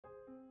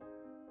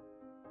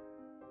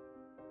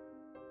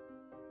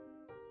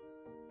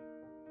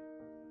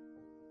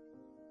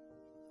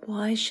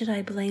Why should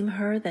I blame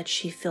her that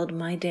she filled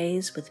my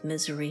days with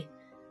misery,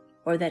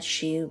 or that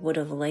she would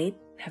of late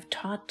have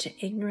taught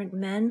to ignorant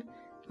men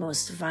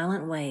most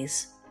violent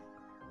ways,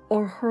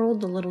 or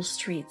hurled the little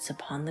streets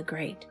upon the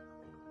great,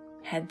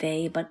 had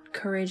they but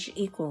courage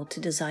equal to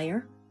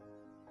desire?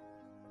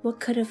 What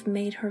could have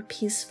made her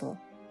peaceful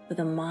with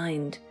a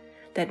mind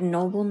that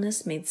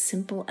nobleness made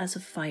simple as a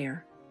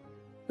fire,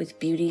 with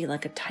beauty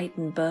like a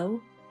Titan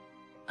bow,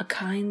 a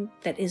kind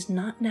that is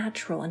not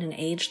natural in an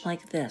age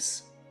like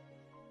this,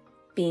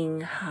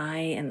 being high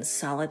and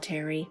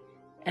solitary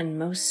and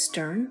most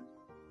stern?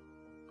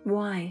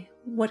 Why,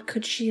 what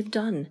could she have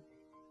done,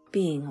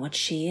 being what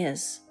she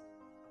is?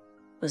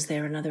 Was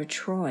there another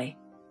Troy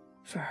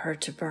for her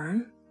to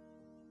burn?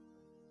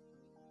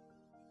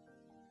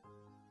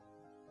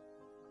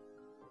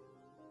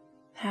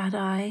 Had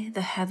I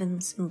the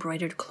heavens'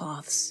 embroidered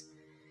cloths,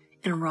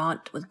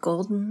 enwrought with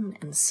golden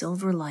and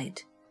silver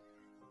light,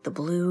 the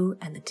blue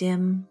and the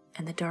dim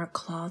and the dark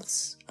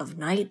cloths of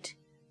night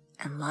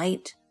and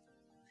light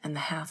and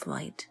the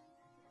half-light,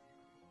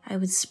 I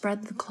would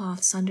spread the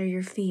cloths under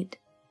your feet,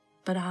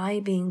 but I,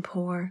 being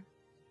poor,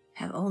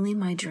 have only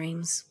my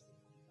dreams.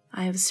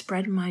 I have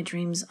spread my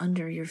dreams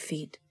under your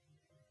feet.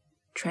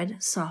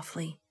 Tread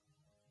softly,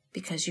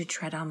 because you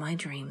tread on my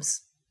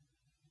dreams.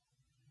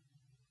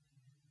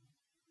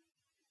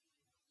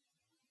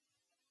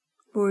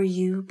 Were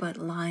you but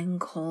lying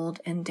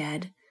cold and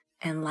dead,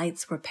 and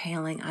lights were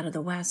paling out of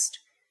the west,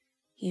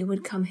 you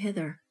would come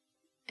hither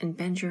and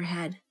bend your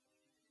head,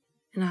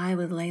 and I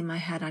would lay my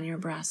head on your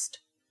breast,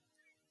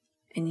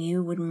 and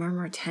you would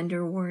murmur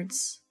tender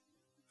words,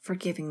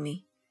 forgiving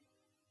me,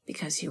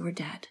 because you were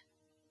dead.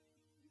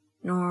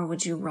 Nor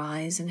would you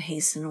rise and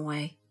hasten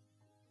away,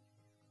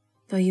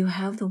 though you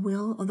have the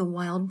will of the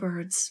wild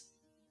birds,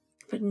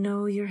 but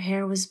know your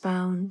hair was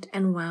bound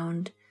and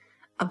wound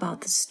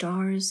about the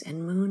stars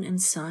and moon and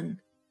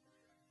sun.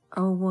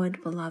 O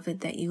would,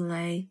 beloved, that you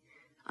lay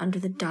under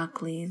the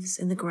dock leaves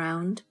in the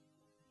ground,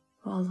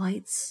 while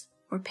lights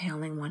were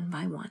paling one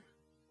by one.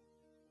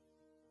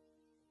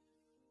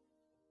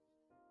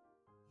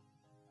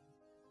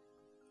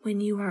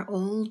 When you are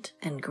old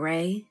and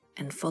gray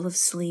and full of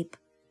sleep,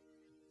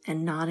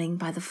 and nodding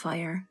by the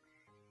fire,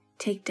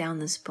 take down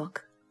this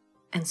book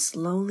and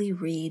slowly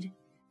read,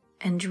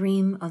 and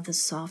dream of the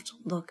soft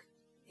look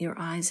your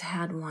eyes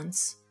had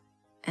once,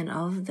 and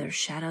of their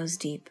shadows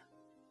deep.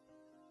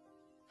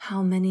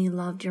 How many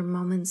loved your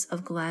moments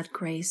of glad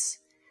grace,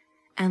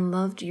 and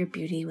loved your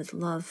beauty with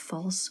love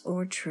false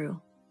or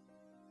true.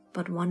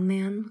 But one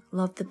man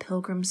loved the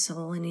pilgrim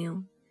soul in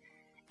you,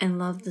 and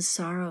loved the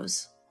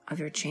sorrows of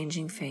your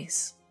changing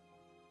face.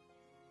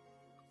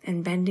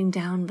 And bending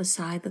down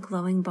beside the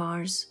glowing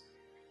bars,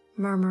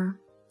 murmur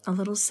a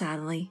little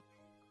sadly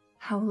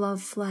how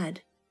love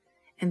fled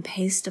and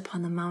paced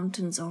upon the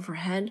mountains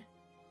overhead,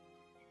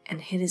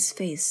 and hid his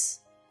face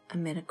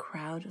amid a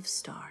crowd of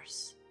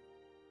stars.